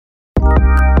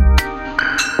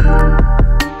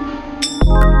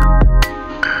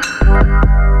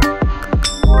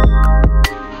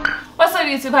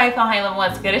YouTube? How you feeling? How you living?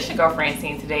 What's good? It's your girl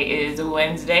Francine. Today is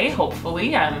Wednesday.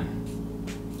 Hopefully,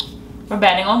 we're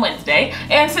betting on Wednesday.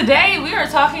 And today we are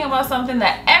talking about something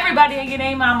that everybody in Your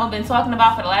Name Mama been talking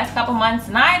about for the last couple months,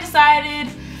 and I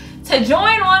decided to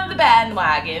join on the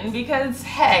bandwagon because,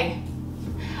 hey,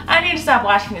 I need to stop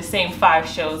watching the same 5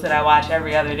 shows that I watch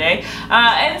every other day.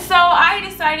 And so I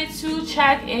decided to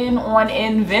check in on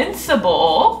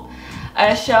Invincible,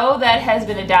 a show that has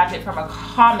been adapted from a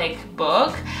comic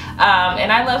book.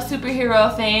 And I love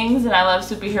superhero things, and I love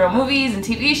superhero movies and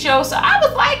TV shows, so I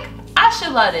was like, I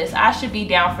should love this. I should be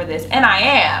down for this, and I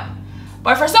am.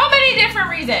 But for so many different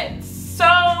reasons.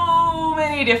 So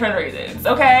many different reasons,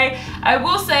 okay? I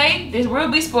will say, there will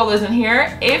be spoilers in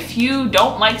here. If you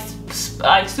don't like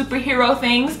superhero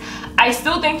things, I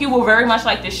still think you will very much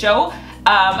like this show.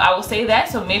 I will say that,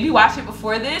 so maybe watch it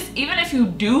before this. Even if you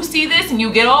do see this and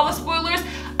you get all the spoilers,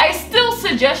 I still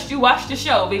suggest you watch the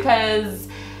show because,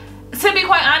 to be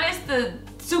quite honest, the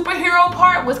superhero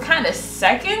part was kind of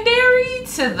secondary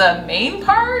to the main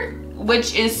part,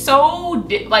 which is so,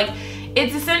 like,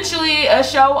 it's essentially a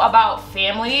show about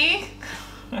family,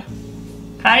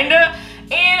 kinda,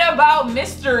 and about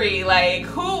mystery, like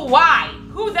who, why,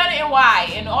 who done it and why,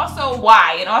 and also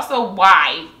why, and also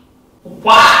why.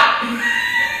 But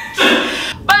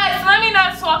so let me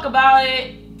not talk about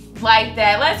it like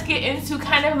that. Let's get into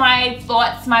kind of my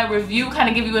thoughts, my review, kind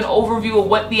of give you an overview of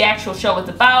what the actual show is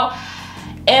about.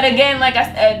 And again, like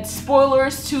I said,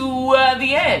 spoilers to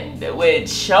the end,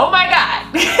 which, oh my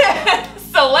god.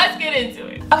 So let's get into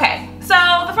it. Okay,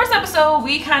 so the first episode,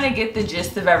 we kind of get the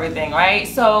gist of everything, right?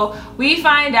 So we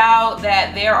find out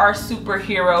that there are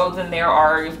superheroes, and there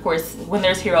are, of course, when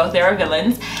there's heroes, there are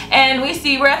villains. And we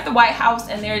see we're at the White House,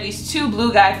 and there are these 2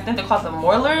 blue guys. I think they're called the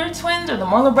Morler twins or the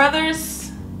Morler brothers.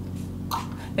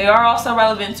 They are also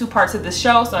relevant to parts of the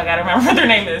show, so I gotta remember what their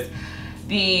name is.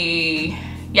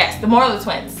 Yes, the Morler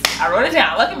twins. I wrote it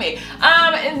down, look at me.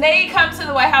 And they come to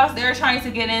the White House. They're trying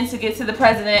to get to the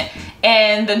president,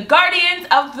 and the Guardians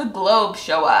of the Globe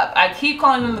show up. I keep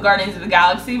calling them the Guardians of the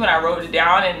Galaxy when I wrote it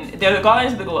down, and they're the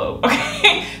Guardians of the Globe,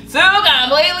 okay? 2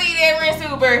 completely different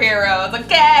superheroes,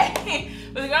 okay?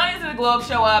 But the Guardians of the Globe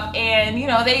show up, and you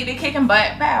know, they kicking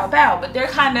butt, bow, bow, but they're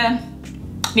kind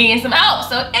of needing some help.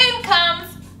 So in comes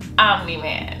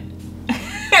Omni-Man.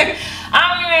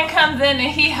 Omni-Man comes in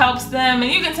and he helps them, and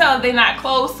you can tell they're not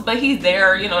close, but he's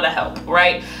there, you know, to help,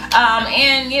 right?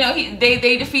 And you know,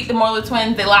 they defeat the Morler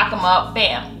twins, they lock them up,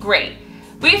 bam, great.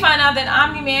 We find out that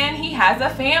Omni-Man, he has a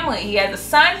family, he has a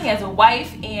son, he has a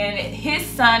wife, and his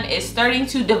son is starting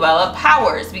to develop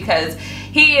powers because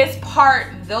he is part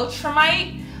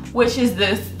Viltrumite, which is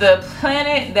the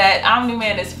planet that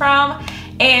Omni-Man is from.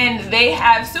 And they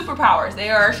have superpowers.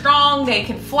 They are strong, they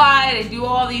can fly, they do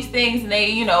all these things, and they,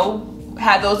 you know,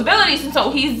 have those abilities. And so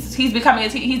he's becoming a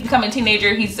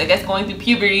teenager. He's, I guess, going through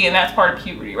puberty, and that's part of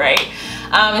puberty, right?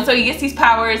 And so he gets these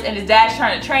powers, and his dad's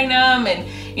trying to train him, and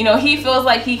you know, he feels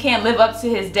like he can't live up to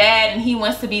his dad, and he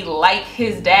wants to be like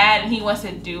his dad, and he wants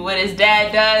to do what his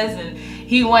dad does, and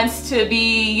he wants to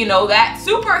be, you know, that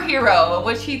superhero,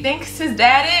 which he thinks his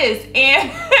dad is.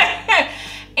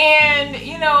 And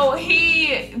you know,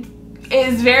 he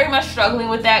is very much struggling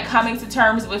with that, coming to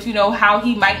terms with, you know, how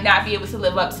he might not be able to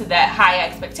live up to that high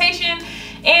expectation.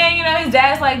 And you know, his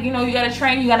dad's like, you know, you gotta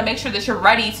train, you gotta make sure that you're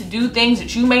ready to do things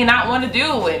that you may not want to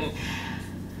do. And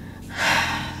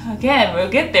again,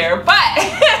 we'll get there, but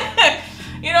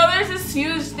you know, there's this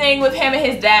huge thing with him and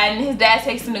his dad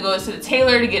takes him to go to the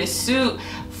tailor to get a suit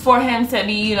for him to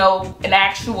be, you know, an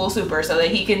actual super, so that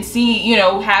he can see, you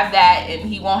know, have that, and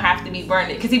he won't have to be burned,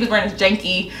 because he was wearing this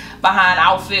janky behind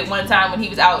outfit one time when he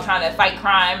was out trying to fight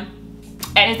crime.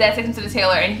 And his dad takes him to the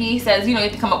tailor, and he says, you know, you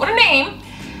have to come up with a name,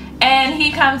 and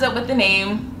he comes up with the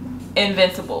name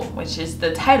Invincible, which is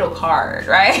the title card,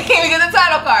 right? We get the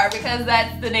title card because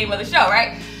that's the name of the show,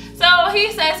 right? So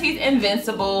he says he's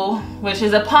invincible, which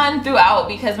is a pun throughout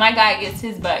because my guy gets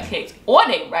his butt kicked on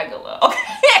a regular,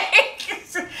 okay?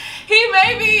 He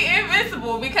may be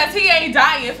invincible because he ain't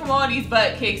dying from all these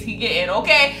butt kicks he getting,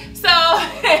 okay? So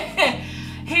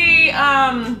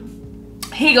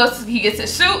he gets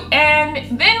his suit,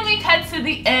 and then we cut to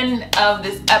the end of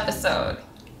this episode.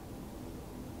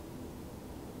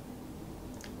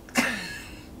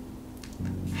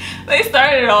 They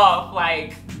started off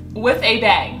like with a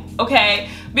bang, okay?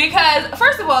 Because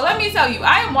first of all, let me tell you,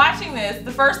 I am watching this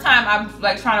the first time I'm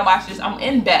like trying to watch this. I'm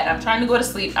in bed, I'm trying to go to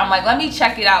sleep. I'm like, let me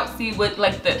check it out, see what,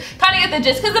 like, the kind of get the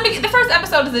gist, because the first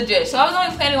episode is the gist. So I was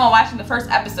only planning on watching the first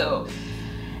episode,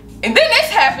 and then this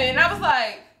happened, and I was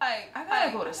like I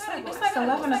gotta go to sleep. It's like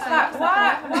 11 o'clock.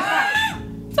 Why?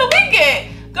 So we get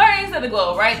Guardians of the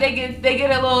Globe, right? They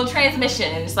get a little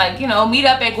transmission, and it's like, you know, meet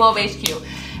up at Globe HQ.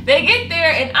 They get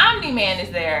there, and Omni-Man is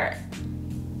there.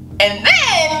 And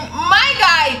then my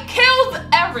guy kills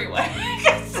everyone.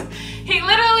 He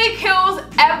literally kills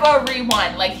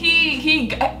everyone. Like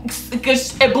he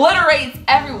obliterates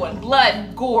everyone.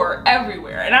 Blood, gore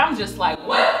everywhere. And I'm just like,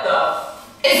 what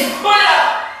the is going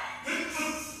on?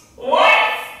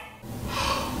 What?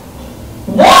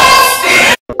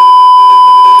 What?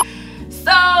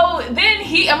 So then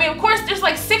I mean, of course, there's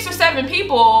like 6 or 7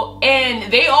 people,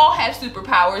 and they all have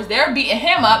superpowers. They're beating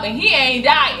him up, and he ain't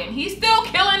dying. He's still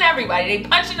killing everybody. They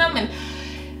punching him, and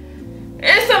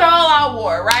it's an all-out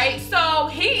war, right? So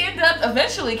he ended up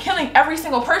eventually killing every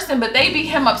single person, but they beat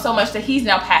him up so much that he's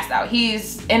now passed out.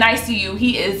 He's in ICU.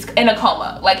 He is in a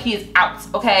coma. Like, he is out,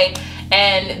 okay?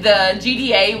 And the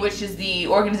GDA, which is the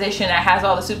organization that has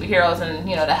all the superheroes and,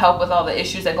 you know, to help with all the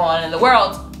issues that go on in the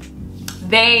world,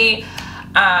 they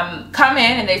come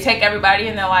in and they take everybody,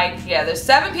 and they're like, yeah, there's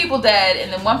 7 people dead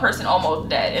and then 1 person almost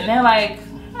dead. And they're like,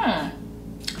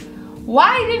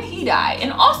 why didn't he die?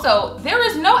 And also, there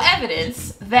is no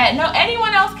evidence that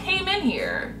anyone else came in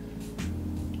here.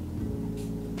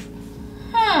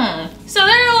 So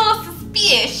they're a little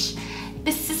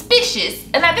suspicious.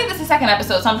 And I think this is the 2nd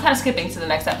episode, so I'm kind of skipping to the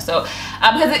next episode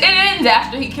because it ends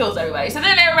after he kills everybody. So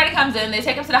then everybody comes in, they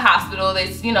take him to the hospital.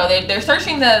 They, you know, they're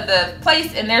searching the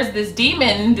place, and there's this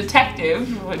demon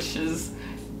detective, which is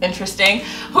interesting,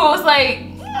 who was like,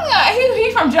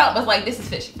 he from jump was like, this is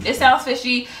fishy. This sounds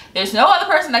fishy. There's no other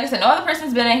person, like I said, no other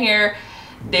person's been in here.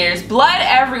 There's blood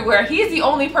everywhere. He's the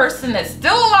only person that's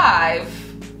still alive.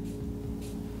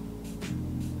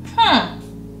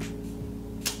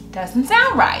 Doesn't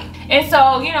sound right. And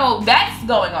so, you know, that's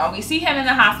going on. We see him in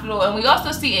the hospital, and we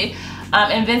also see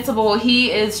Invincible. He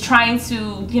is trying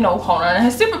to, you know, hold on to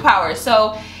his superpowers.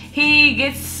 So he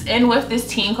gets in with this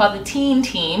team called the Teen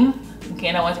Team.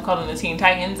 Again, I want to call them the Teen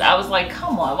Titans. I was like,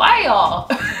 come on, why y'all?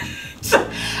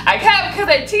 I kept, because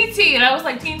at TT, and I was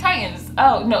like, Teen Titans.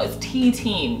 Oh, no, it's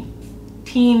T-Team.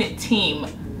 Teen Team.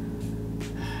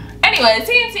 Anyway, the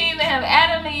Teen Team, they have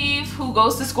Adam and Eve, who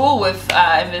goes to school with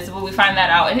Invincible. We find that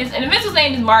out. And Invincible's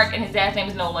name is Mark, and his dad's name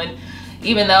is Nolan.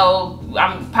 Even though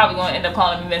I'm probably going to end up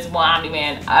calling him Invincible and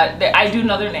Omni-Man. I do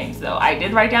know their names, though. I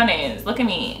did write down names. Look at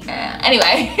me.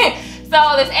 Anyway,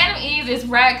 so there's Adam and Eve, there's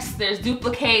Rex, there's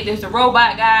Duplicate, there's the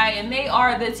robot guy, and they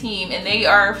are the team. And they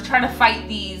are trying to fight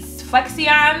these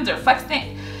Flexions or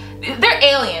Flexing. They're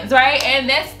aliens, right? And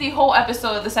that's the whole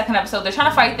episode, the 2nd episode. They're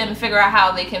trying to fight them and figure out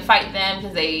how they can fight them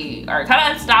because they are kind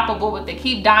of unstoppable, but they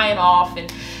keep dying off.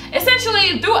 And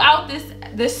essentially, throughout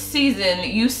this season,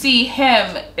 you see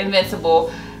him,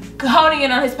 Invincible, honing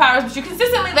in on his powers, but you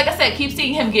consistently, like I said, keep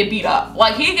seeing him get beat up.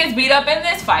 Like, he gets beat up in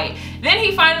this fight. Then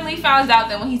he finally finds out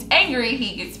that when he's angry,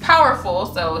 he gets powerful,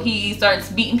 so he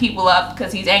starts beating people up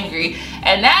because he's angry.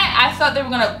 And that, I thought they were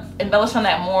going to embellish on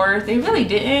that more. They really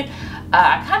didn't.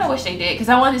 I kind of wish they did, because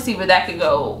I wanted to see where that could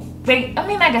go. I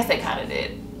mean, I guess they kind of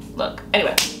did. Look,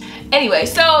 anyway,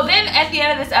 so then at the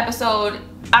end of this episode,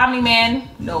 Omni-Man,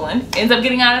 Nolan, ends up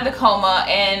getting out of the coma,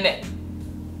 and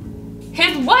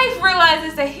his wife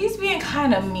realizes that he's being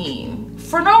kind of mean.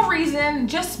 For no reason,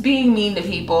 just being mean to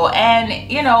people.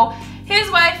 And, you know, his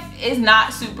wife is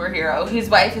not superhero. His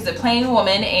wife is a plain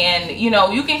woman, and, you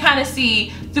know, you can kind of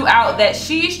see throughout that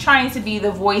she's trying to be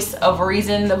the voice of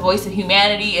reason, the voice of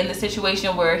humanity in the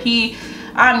situation where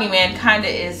Omni-Man kind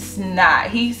of is not.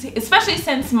 He's, especially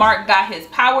since Mark got his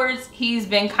powers, he's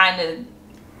been kind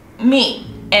of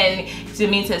mean. And he's been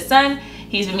mean to his son,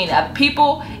 he's been mean to other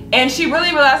people. And she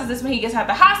really realizes this when he gets out of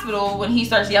the hospital, when he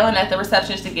starts yelling at the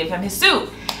receptionist to give him his suit.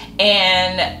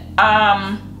 And,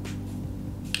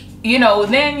 you know,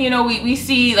 then, you know, we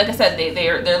see, like I said,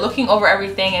 they're looking over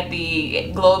everything at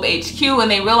the Globe HQ,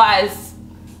 and they realize,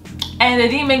 and the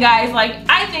demon guy is like,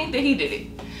 I think that he did it.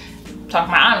 I'm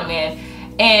talking about Omni-Man.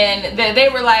 And they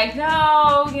were like,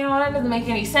 no, you know, that doesn't make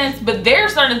any sense. But they're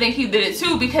starting to think he did it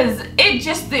too, because it's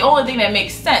just the only thing that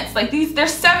makes sense. Like,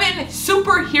 there's 7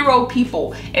 superhero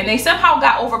people, and they somehow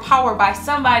got overpowered by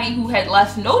somebody who had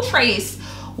left no trace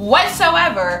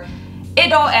whatsoever. It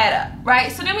don't add up,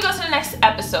 right? So then we go to the next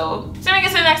episode. So we get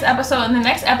to the next episode, and the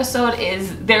next episode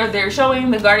is they're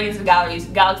showing the Guardians of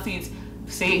the Galaxies.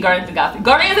 See, Guardians of the Galaxy,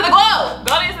 Guardians of the Globe,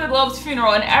 Guardians of the Globe's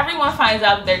funeral, and everyone finds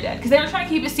out that they're dead because they were trying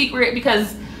to keep it secret.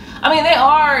 Because, I mean, they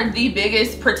are the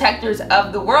biggest protectors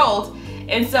of the world,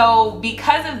 and so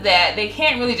because of that, they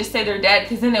can't really just say they're dead,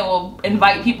 because then they will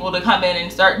invite people to come in and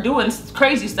start doing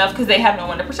crazy stuff because they have no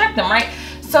one to protect them, right?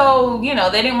 So, you know,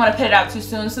 they didn't want to put it out too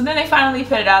soon. So then they finally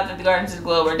put it out that the Guardians of the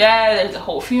Globe are dead. There's a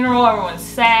whole funeral. Everyone's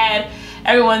sad.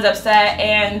 Everyone's upset.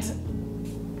 And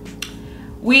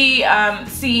we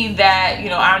see that, you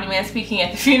know, Omni-Man speaking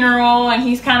at the funeral, and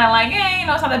he's kind of like, hey, you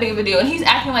know, it's not that big of a deal. And he's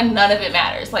acting like none of it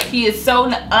matters. Like, he is so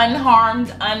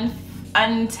unharmed,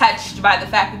 untouched by the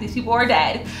fact that these people are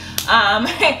dead.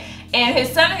 And his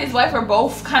son and his wife are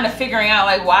both kind of figuring out,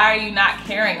 like, why are you not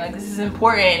caring? Like, this is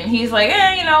important. And he's like,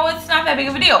 you know, it's not that big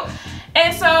of a deal.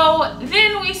 And so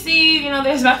then we see, you know,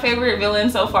 there's my favorite villain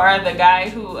so far, the guy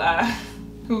who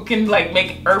can like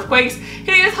make earthquakes.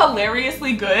 He is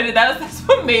hilariously good. That's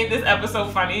what made this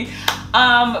episode funny.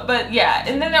 But yeah,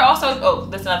 and then they're also, oh,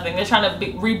 that's another thing. They're trying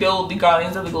to rebuild the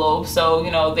Guardians of the Globe. So,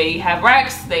 you know, they have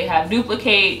Rex, they have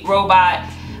Duplicate, Robot,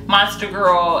 Monster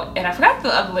Girl, and I forgot what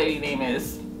the other lady name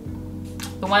is.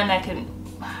 The one that can,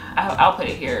 I'll put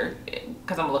it here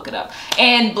because I'm gonna look it up.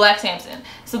 And Black Samson.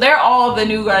 So they're all the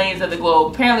new Guardians of the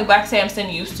Globe. Apparently Black Samson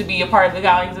used to be a part of the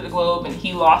Guardians of the Globe, and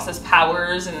he lost his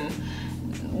powers and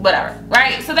whatever,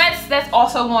 right? So that's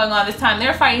also going on this time.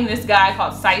 They're fighting this guy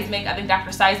called Seismic, I think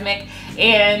Dr. Seismic,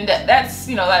 and that's,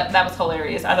 you know, that was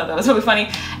hilarious. I thought that was really funny.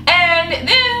 And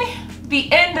then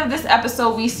the end of this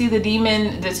episode, we see the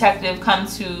demon detective come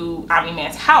to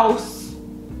Omni-Man's house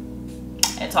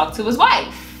and talk to his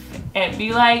wife and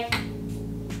be like,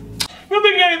 you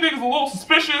think anything's a little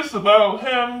suspicious about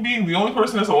him being the only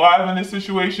person that's alive in this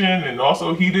situation, and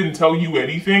also he didn't tell you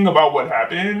anything about what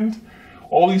happened?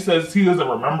 All he says is he doesn't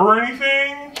remember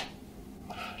anything?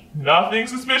 Nothing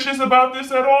suspicious about this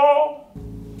at all?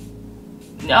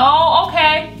 No,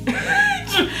 okay.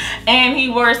 And he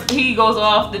goes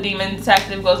off, the demon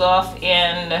detective goes off,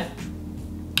 and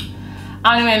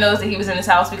Omni-Man knows that he was in his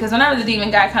house because whenever the demon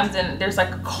guy comes in, there's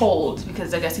like a cold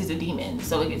because I guess he's a demon,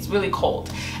 so it gets really cold.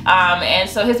 And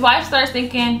so his wife starts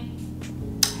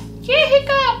thinking, yeah, he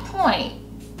got a point.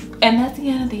 And that's the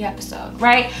end of the episode,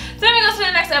 right? So then we go to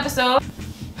the next episode.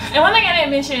 And one thing I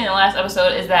didn't mention in the last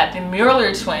episode is that the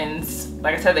Mueller twins,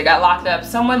 like I said, they got locked up.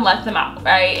 Someone let them out,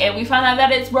 right? And we found out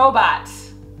that it's Robot.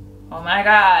 Oh my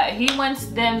God. He wants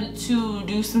them to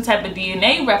do some type of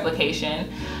DNA replication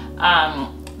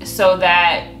so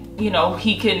that, you know,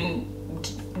 he can,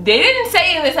 they didn't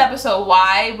say in this episode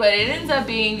why, but it ends up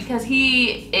being because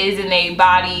he is in a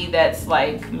body that's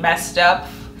like messed up.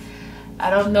 I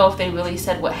don't know if they really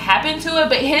said what happened to it,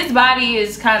 but his body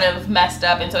is kind of messed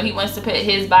up, and so he wants to put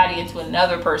his body into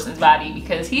another person's body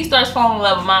because he starts falling in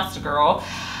love with Monster Girl.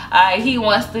 He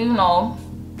wants to, you know,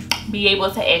 be able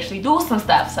to actually do some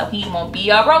stuff so he won't be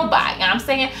a robot, you know what I'm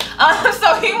saying?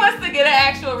 So he wants to get an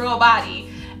actual real body,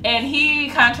 and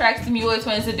he contracts the Mueller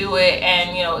twins to do it,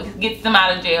 and, you know, gets them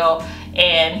out of jail,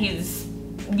 and he's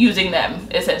using them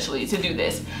essentially to do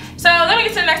this. So let me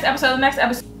get to the next episode. The next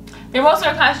episode, they're mostly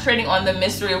concentrating on the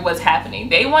mystery of what's happening.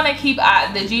 They want to keep, the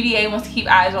GDA wants to keep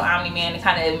eyes on Omni-Man to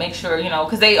kind of make sure, you know,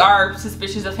 because they are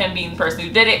suspicious of him being the person who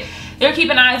did it. They're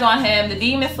keeping eyes on him. The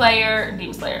Demon Slayer,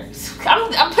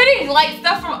 I'm putting light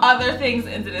stuff from other things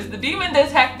into this. The Demon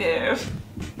Detective.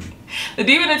 The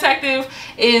Demon Detective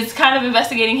is kind of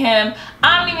investigating him.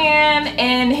 Omni-Man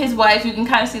and his wife, you can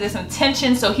kind of see there's some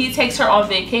tension, so he takes her on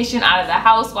vacation out of the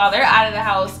house. While they're out of the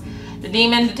house, the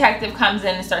Demon Detective comes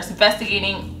in and starts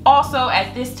investigating. Also,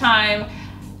 at this time,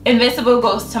 Invincible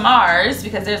goes to Mars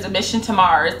because there's a mission to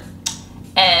Mars,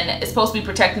 and it's supposed to be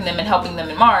protecting them and helping them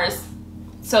in Mars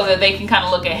so that they can kind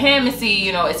of look at him and see,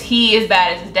 you know, is he as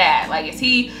bad as his dad? Like, is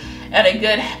he at a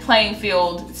good playing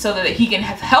field so that he can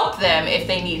help them if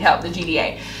they need help, the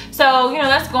GDA. So, you know,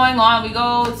 that's going on. We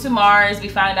go to Mars. We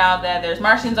find out that there's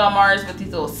Martians on Mars with these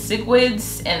little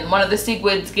Sigwids, and one of the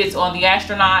Sigwids gets on the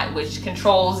astronaut, which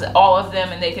controls all of them,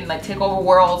 and they can like take over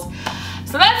worlds.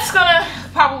 So that's gonna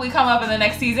probably come up in the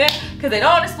next season because they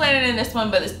don't explain it in this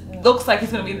one, but it looks like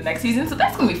it's gonna be the next season, so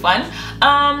that's gonna be fun.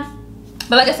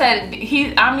 But like I said,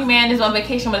 Omni-Man is on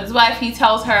vacation with his wife. He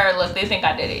tells her, look, they think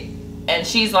I did it. And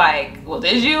she's like, well,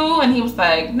 did you? And he was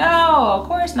like, no, of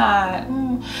course not.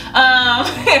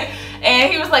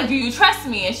 And he was like, do you trust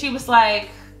me? And she was like,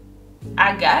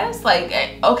 I guess, like,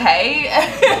 okay.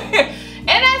 And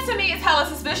that to me is hella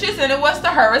suspicious, and it was to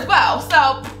her as well.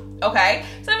 So, okay.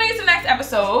 So let me get to the next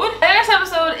episode. The next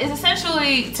episode is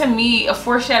essentially, to me, a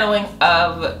foreshadowing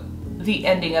of the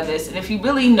ending of this. And if you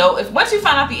really know, if once you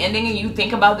find out the ending and you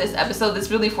think about this episode,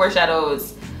 this really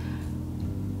foreshadows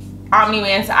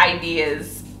Omni-Man's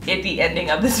ideas at the ending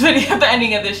of this video, the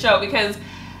ending of this show, because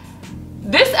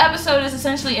this episode is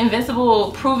essentially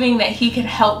Invincible proving that he can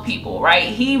help people,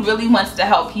 right? He really wants to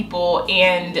help people.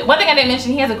 And one thing I didn't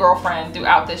mention, he has a girlfriend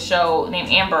throughout this show named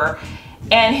Amber,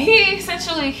 and he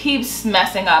essentially keeps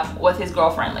messing up with his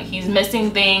girlfriend. Like, he's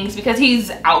missing things because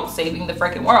he's out saving the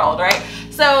freaking world, right?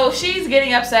 So So she's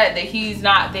getting upset that he's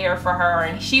not there for her,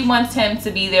 and she wants him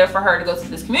to be there for her to go to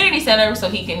this community center so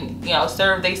he can, you know,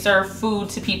 they serve food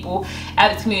to people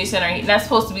at this community center. And that's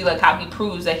supposed to be like how he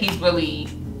proves that he's really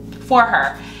for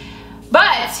her.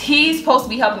 But he's supposed to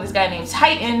be helping this guy named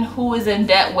Titan, who is in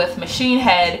debt with Machine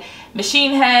Head.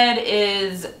 Machine Head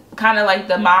is kind of like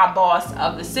the mob boss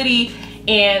of the city,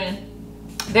 and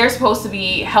they're supposed to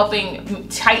be helping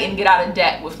Titan get out of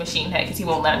debt with Machine Head because he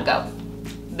won't let him go.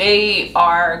 They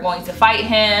are going to fight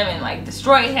him and like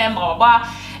destroy him, blah, blah,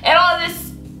 blah. And all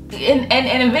this,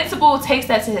 and Invincible takes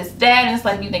that to his dad and it's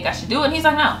like, you think I should do it? And he's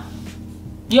like, no.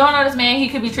 You don't know this man, he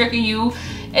could be tricking you.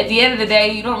 At the end of the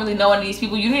day, you don't really know any of these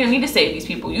people. You need to save these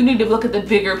people. You need to look at the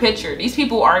bigger picture. These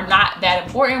people are not that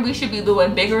important. We should be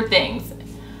doing bigger things. And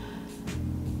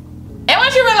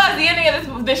once you realize the ending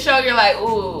of this show, you're like,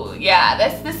 ooh,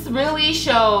 yeah, this really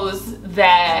shows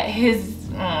that his,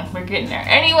 we're getting there.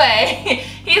 Anyway,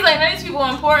 he's like, none of these people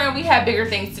are important. We have bigger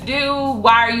things to do.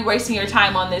 Why are you wasting your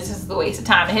time on this? This is a waste of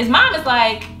time. And his mom is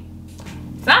like,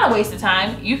 it's not a waste of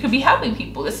time. You could be helping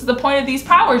people. This is the point of these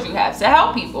powers you have, to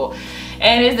help people.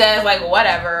 And his dad's like,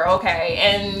 whatever, okay.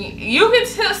 And you can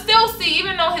still see,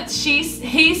 even though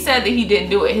he said that he didn't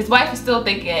do it, his wife is still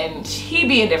thinking he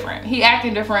being different. He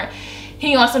acting different.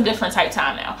 He on some different type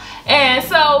time now. And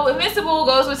so Invincible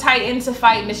goes with Titan to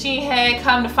fight Machine Head.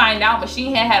 Come to find out,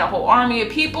 Machine Head had a whole army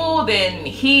of people. Then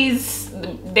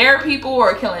their people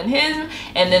are killing him.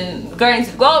 And then Guardians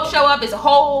of the Globe show up. It's a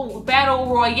whole battle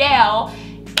royale.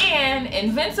 And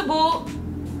Invincible,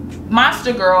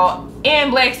 Monster Girl,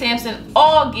 and Black Samson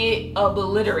all get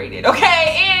obliterated,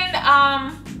 okay?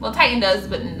 And well, Titan does,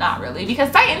 but not really,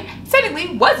 because Titan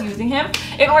technically was using him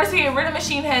in order to get rid of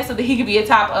Machine Head so that he could be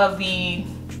atop of the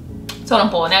totem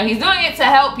pole. Now he's doing it to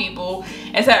help people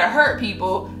instead of hurt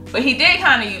people, but he did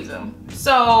kind of use him.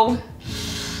 So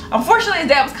unfortunately his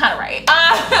dad was kind of right.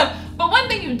 But one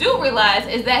thing you do realize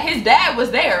is that his dad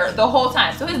was there the whole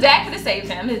time. So his dad could have saved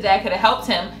him, his dad could have helped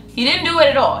him. He didn't do it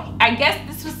at all. I guess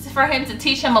this was for him to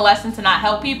teach him a lesson to not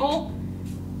help people,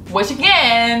 which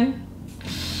again,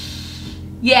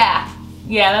 yeah,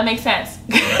 that makes sense.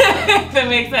 That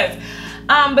makes sense.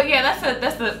 But yeah,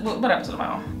 that's the what episode am I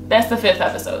on? That's the 5th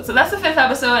episode. So that's the 5th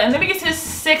episode, and then we get to the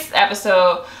 6th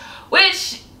episode,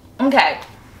 which, okay,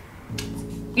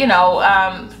 you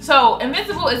know, so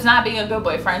Invincible is not being a good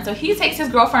boyfriend, so he takes his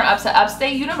girlfriend up to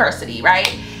Upstate University,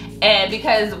 right? And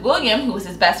because William, who was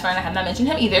his best friend, I have not mentioned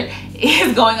him either,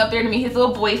 is going up there to meet his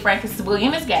little boyfriend because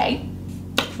William is gay.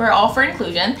 We're all for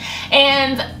inclusion.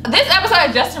 And this episode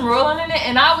had Justin Roiland in it,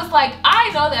 and I was like,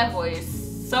 I know that voice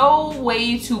so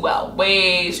way too well.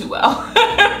 Way too well.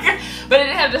 But it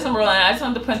didn't have Justin Roiland. I just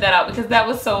wanted to point that out because that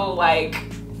was so like,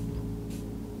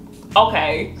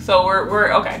 okay, so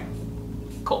we're okay.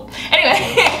 Cool.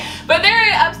 Anyway, but they're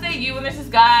in Upstate U, and there's this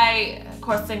guy, of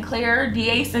course, Sinclair,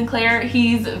 D.A. Sinclair.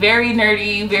 He's very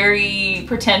nerdy, very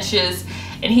pretentious,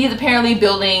 and he's apparently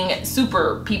building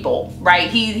super people, right?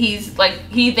 He's like,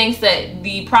 he thinks that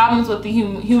the problems with the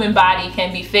human body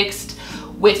can be fixed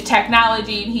with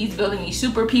technology, and he's building these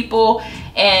super people.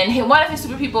 And one of his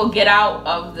super people get out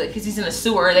of the, because he's in the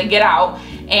sewer, they get out,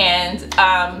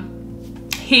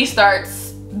 and he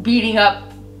starts beating up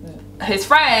his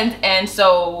friend, and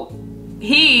so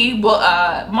he will,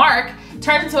 Mark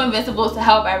turns into Invincible to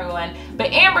help everyone,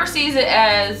 but Amber sees it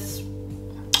as,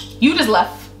 you just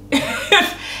left.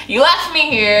 You left me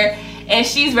here, and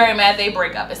she's very mad. They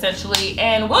break up essentially,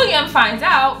 and William finds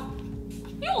out,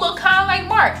 you look kind of like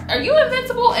Mark. Are you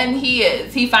Invincible? And he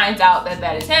is. He finds out that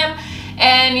that is him,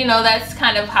 and you know, that's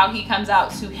kind of how he comes out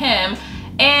to him.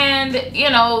 And you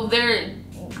know,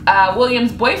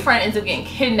 William's boyfriend ends up getting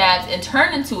kidnapped and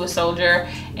turned into a soldier,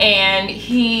 and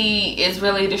he is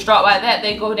really distraught by that.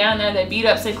 They go down there, they beat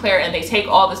up Sinclair, and they take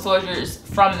all the soldiers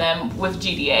from them with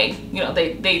GDA. You know,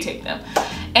 they take them.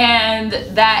 And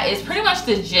that is pretty much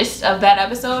the gist of that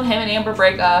episode. Him and Amber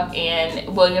break up,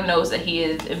 and William knows that he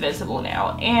is invincible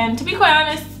now. And to be quite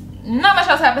honest, not much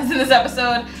else happens in this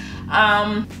episode.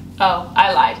 Oh,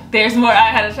 I lied. There's more. I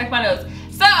had to check my notes.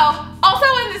 So, also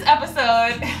in this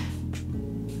episode,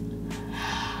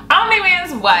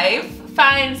 Omni-Man's wife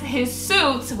finds his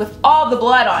suit with all the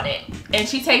blood on it, and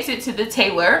she takes it to the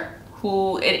tailor,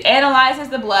 who analyzes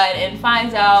the blood and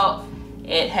finds out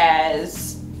it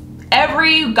has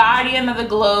every Guardian of the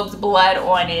Globe's blood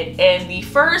on it, and the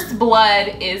first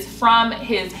blood is from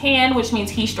his hand, which means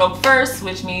he struck first,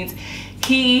 which means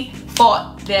he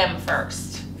fought them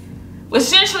first, which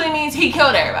essentially means he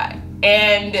killed everybody.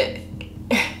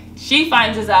 And she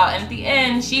finds this out, and at the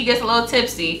end she gets a little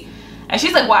tipsy, and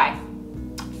she's like, why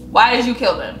did you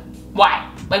kill them? Why?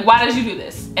 Like, why did you do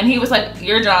this? And he was like,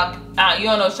 you're drunk, you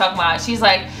don't know what you're talking about. She's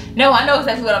like, no, I know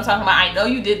exactly what I'm talking about. I know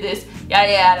you did this,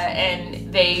 yada yada.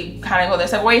 And they kind of go their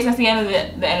separate ways since the end of the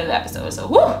end of the episode. So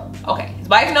whew, okay, his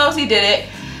wife knows he did it,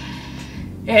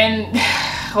 and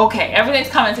okay, everything's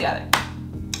coming together.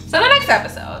 So the next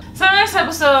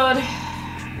episode,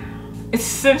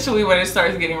 essentially when it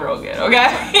starts getting real good,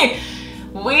 okay?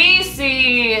 We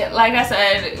see, like I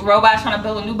said, Robot trying to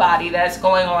build a new body that's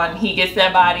going on. He gets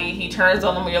that body, he turns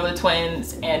on the Mueller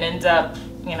twins and ends up,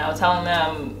 you know, telling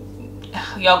them,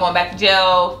 y'all going back to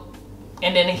jail.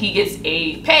 And then he gets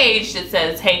a page that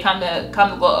says, hey, come to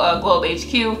Globe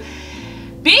HQ,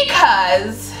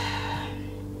 because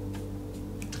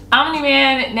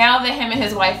Omni-Man, now that him and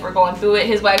his wife are going through it,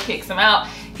 his wife kicks him out.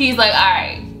 He's like, all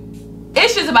right,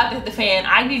 issue's about to hit the fan.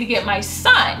 I need to get my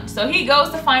son. So he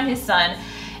goes to find his son,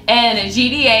 and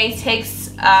GDA takes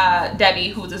Debbie,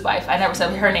 who's his wife, I never said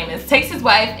what her name is, takes his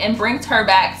wife and brings her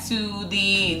back to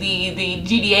the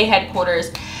GDA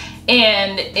headquarters,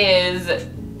 and is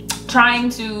trying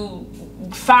to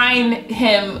find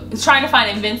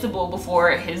Invincible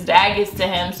before his dad gets to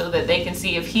him, so that they can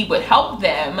see if he would help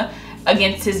them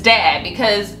against his dad,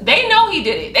 because they know he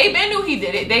did it. They knew he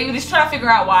did it. They were just trying to figure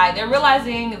out why. They're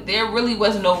realizing there really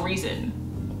was no reason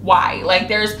why. Like,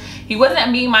 he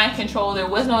wasn't being mind controlled. There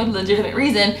was no legitimate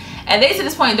reason, and they to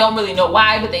this point don't really know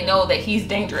why, but they know that he's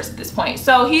dangerous at this point.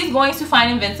 So he's going to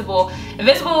find Invincible.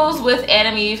 Invincible's with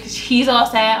Anime because he's all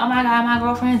sad. Oh my god, my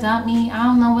girlfriend dumped me. I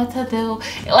don't know what to do.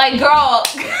 Like, girl,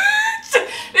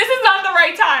 this is not the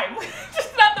right time. This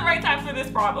is not the right time for this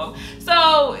problem.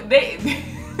 So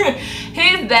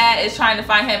his dad is trying to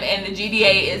find him, and the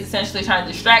GDA is essentially trying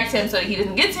to distract him so that he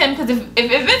doesn't get to him, because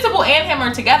if Invincible and him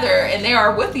are together and they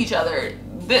are with each other,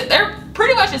 they're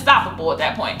pretty much unstoppable at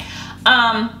that point.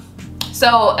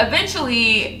 So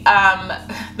eventually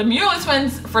the Mueller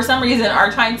twins, for some reason,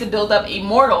 are trying to build up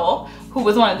Immortal, who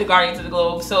was one of the Guardians of the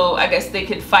Globe, so I guess they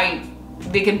could fight,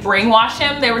 they could brainwash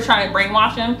him. They were trying to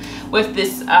brainwash him with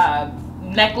this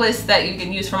necklace that you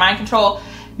can use for mind control.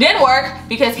 Didn't work,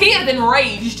 because he is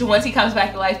enraged once he comes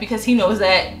back to life, because he knows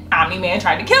that Omni-Man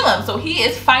tried to kill him. So he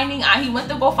is finding out. He went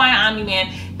to go find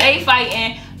Omni-Man. They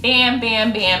fighting, bam,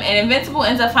 bam, bam, and Invincible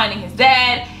ends up finding his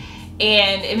dad,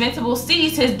 and Invincible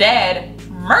sees his dad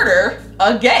murder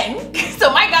again.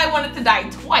 So my guy wanted to die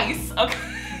twice. Okay.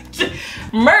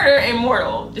 Murder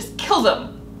Immortal, just kills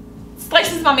him,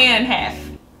 slices my man in half.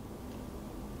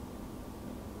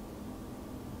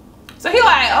 So he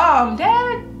like,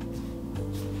 Dad,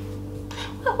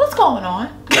 what's going on?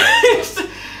 That's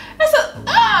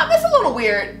a little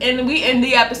weird. And we end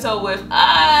the episode with,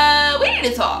 we need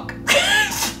to talk.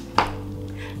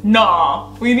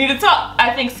 Nah, we need to talk.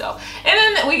 I think so.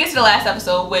 And then we get to the last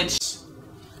episode, which,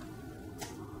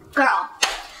 girl,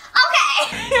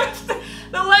 okay.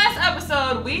 The last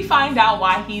episode, we find out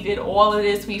why he did all of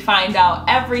this. We find out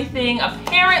everything.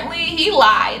 Apparently, he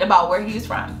lied about where he's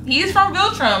from. He's from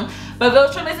Viltrum, but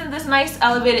Viltrum isn't this nice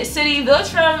elevated city.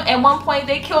 Viltrum, at one point,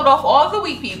 they killed off all of the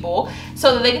weak people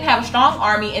so that they can have a strong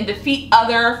army and defeat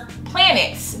other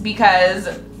planets,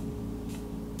 because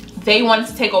they wanted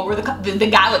to take over the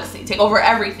galaxy, take over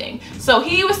everything. So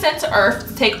he was sent to Earth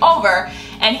to take over,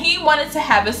 and he wanted to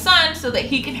have a son so that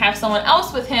he can have someone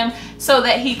else with him, so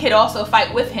that he could also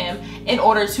fight with him in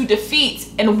order to defeat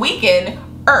and weaken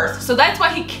Earth. So that's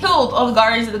why he killed all the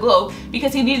Guardians of the Globe,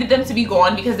 because he needed them to be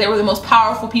gone, because they were the most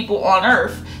powerful people on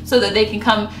Earth, so that they can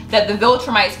come, that the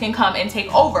Viltrumites can come and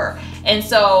take over. And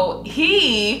so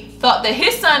he thought that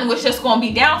his son was just going to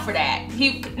be down for that.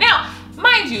 Now,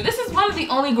 mind you, this is one of the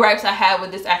only gripes I have with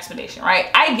this explanation,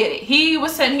 right? I get it. He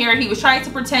was sent here, he was trying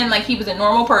to pretend like he was a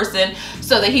normal person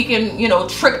so that he can, you know,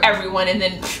 trick everyone and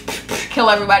then kill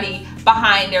everybody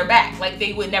behind their back, like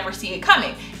they would never see it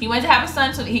coming. He went to have a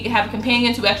son so that he could have a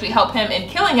companion to actually help him in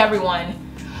killing everyone.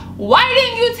 Why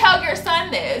didn't you tell your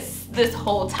son this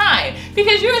whole time?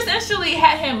 Because you essentially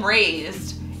had him raised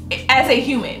as a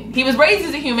human. He was raised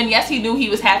as a human. Yes, he knew he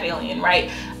was half alien,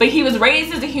 right? But he was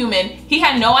raised as a human. He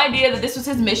had no idea that this was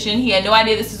his mission. He had no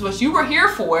idea this is what you were here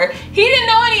for. He didn't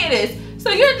know any of this. So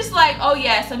you're just like, oh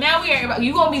yeah, so now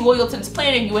you gonna be loyal to this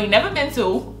planet you ain't never been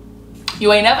to.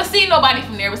 You ain't never seen nobody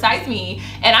from there besides me.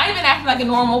 And I've been acting like a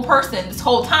normal person this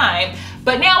whole time.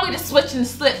 But now we just switching the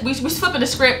slip. We flipping the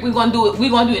script. We're gonna do it. We're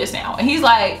gonna do this now. And he's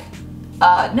like,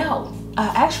 no.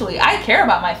 Actually, I care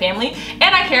about my family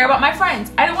and I care about my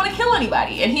friends. I don't want to kill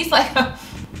anybody. And he's like,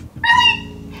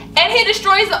 really? And he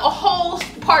destroys a whole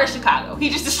part of Chicago. He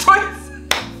just destroys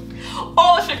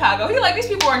All of Chicago. He like, these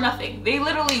people are nothing. They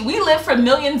literally, we live for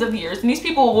millions of years and these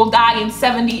people will die in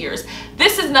 70 years.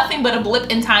 This is nothing but a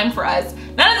blip in time for us.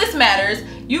 None of this matters.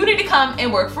 You need to come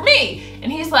and work for me.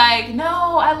 And he's like, no,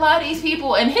 I love these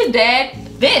people. And his dad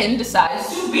then decides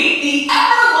to beat the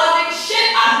ever-loving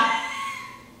shit out of him.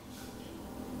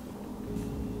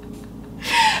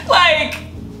 Like,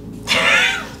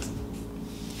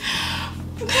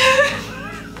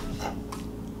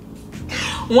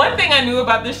 one thing I knew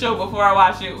about this show before I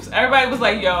watched it was everybody was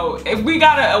like, yo, if we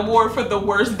got an award for the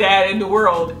worst dad in the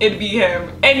world, it'd be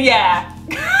him. And yeah.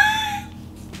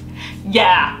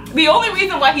 Yeah. The only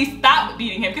reason why he stopped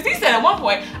beating him, because he said at one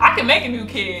point, I can make a new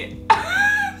kid.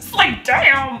 It's like,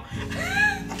 damn.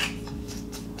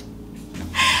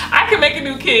 I can make a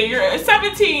new kid. You're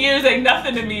 17 years ain't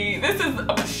nothing to me. This is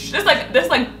that's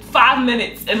like 5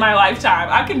 minutes in my lifetime.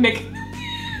 I can make.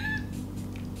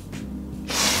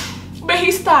 But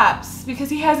he stops because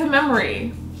he has a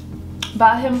memory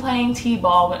about him playing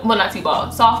t-ball, well, not t-ball,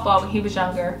 softball when he was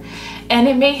younger. And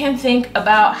it made him think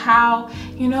about how,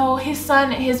 you know, his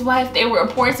son and his wife, they were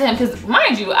important to him. Because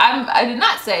mind you, I did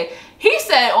not say, he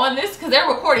said on this, because they're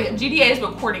recording him, GDA is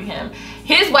recording him.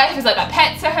 His wife is like a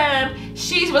pet to him.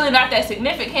 She's really not that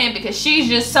significant because she's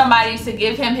just somebody to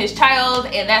give him his child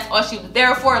and that's all she was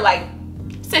there for. Like,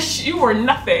 sis, you were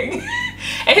nothing.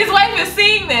 And his wife is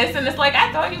seeing this and it's like,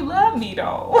 I thought you loved me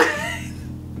though. I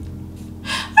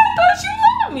thought you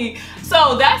loved me.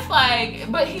 So that's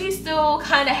like, but he still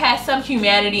kind of has some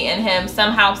humanity in him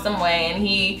somehow, some way, and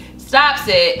he stops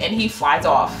it and he flies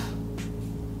off.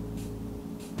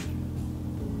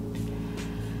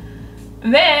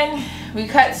 Then we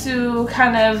cut to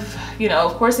kind of, you know,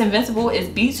 of course, Invincible is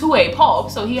B2A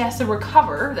pulp, so he has to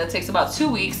recover. That takes about 2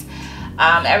 weeks.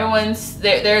 Everyone's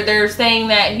they're saying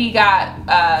that he got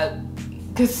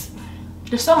because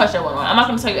there's so much that went on. I'm not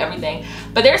going to tell you everything,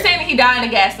 but they're saying that he died in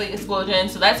a gas leak explosion.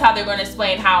 So that's how they're going to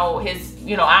explain how his,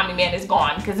 you know, Omni-Man is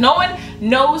gone, because no one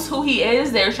knows who he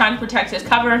is. They're trying to protect his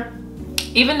cover,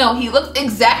 even though he looks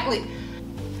exactly.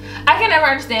 I can never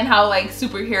understand how like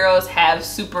superheroes have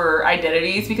super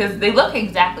identities because they look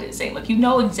exactly the same. Like, you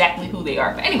know exactly who they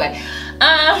are. But anyway,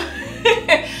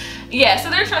 yeah, so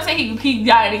they're trying to say he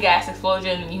died in a gas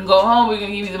explosion. You can go home, we're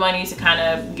gonna give you the money to kind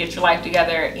of get your life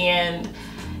together. And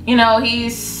you know,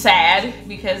 he's sad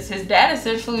because his dad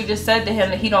essentially just said to him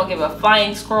that he don't give a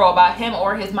flying squirrel about him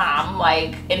or his mom,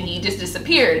 like, and he just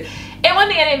disappeared. And one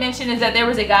thing I didn't mention is that there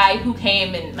was a guy who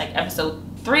came in like episode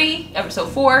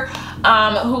 4,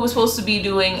 who was supposed to be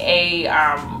doing a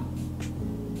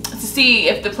to see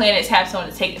if the planets have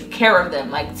someone to take care of them,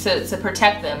 like to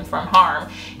protect them from harm.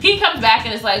 He comes back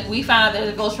and it's like, we found out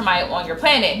there's a Viltrumite on your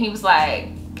planet. And he was like,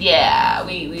 yeah,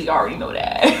 we already know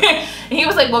that. And he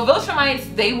was like, well,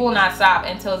 Viltrumites, they will not stop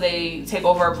until they take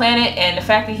over a planet. And the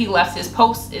fact that he left his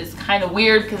post is kind of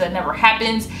weird because that never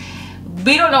happens.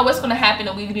 We don't know what's going to happen,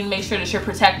 and we need to make sure that you're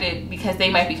protected because they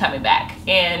might be coming back.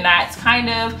 And that's kind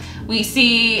of, we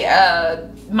see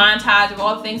a montage of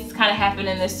all the things that's kind of happened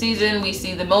in this season. We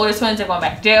see the Mulder twins are going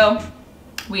back to jail.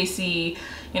 We see,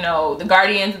 you know, the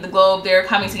Guardians of the Globe, they're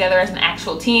coming together as an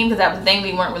actual team, because that was the thing,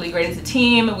 they weren't really great as a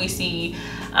team. We see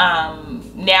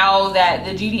now that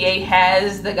the GDA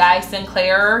has the guy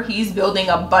Sinclair, he's building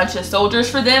a bunch of soldiers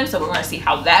for them, so we're going to see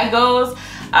how that goes.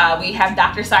 We have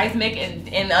Dr. Seismic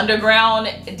in Underground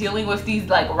dealing with these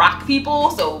like rock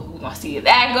people, so we're gonna see how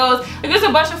that goes. Like, there's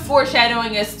a bunch of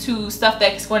foreshadowing as to stuff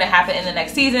that's going to happen in the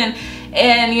next season.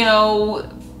 And you know,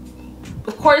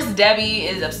 of course Debbie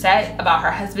is upset about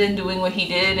her husband doing what he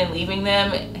did and leaving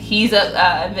them. He's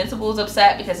Invincible's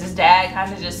upset because his dad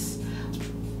kind of just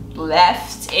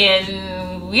left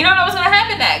and we don't know what's gonna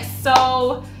happen next.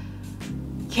 So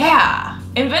yeah,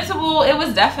 Invincible, it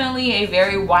was definitely a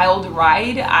very wild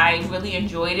ride. I really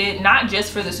enjoyed it, not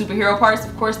just for the superhero parts,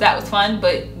 of course that was fun,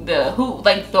 but the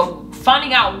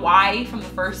finding out why from the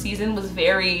first season was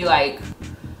very like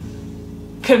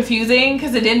confusing,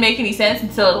 because it didn't make any sense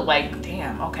until like,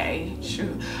 damn, okay,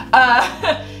 shoot.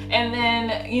 And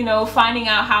then, you know, finding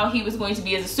out how he was going to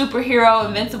be as a superhero,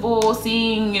 Invincible,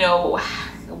 seeing, you know,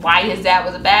 why his dad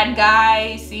was a bad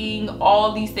guy, seeing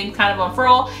all these things kind of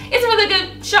unfurl. It's a really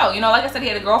good show. You know, like I said, he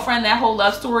had a girlfriend. That whole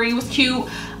love story was cute.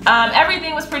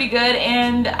 Everything was pretty good,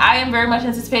 and I am very much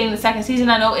anticipating the second season.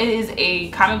 I know it is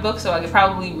a comic book, so I could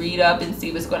probably read up and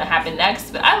see what's going to happen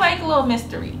next, but I like a little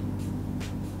mystery.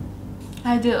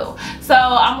 I do. So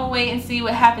I'm gonna wait and see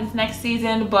what happens next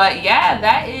season. But yeah,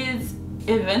 that is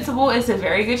Invincible is a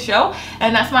very good show.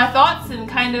 And that's my thoughts and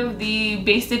kind of the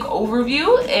basic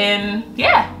overview. And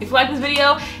yeah, if you like this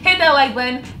video, hit that like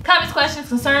button. Comments, questions,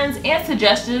 concerns, and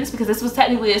suggestions, because this was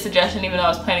technically a suggestion even though I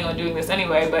was planning on doing this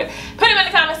anyway, but put them in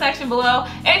the comment section below.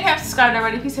 And if you haven't subscribed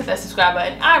already, please hit that subscribe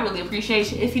button. I really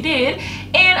appreciate you if you did.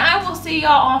 And I will see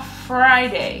y'all on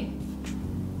Friday.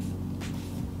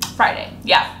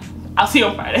 Yeah, I'll see you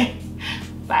on Friday.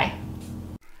 Bye.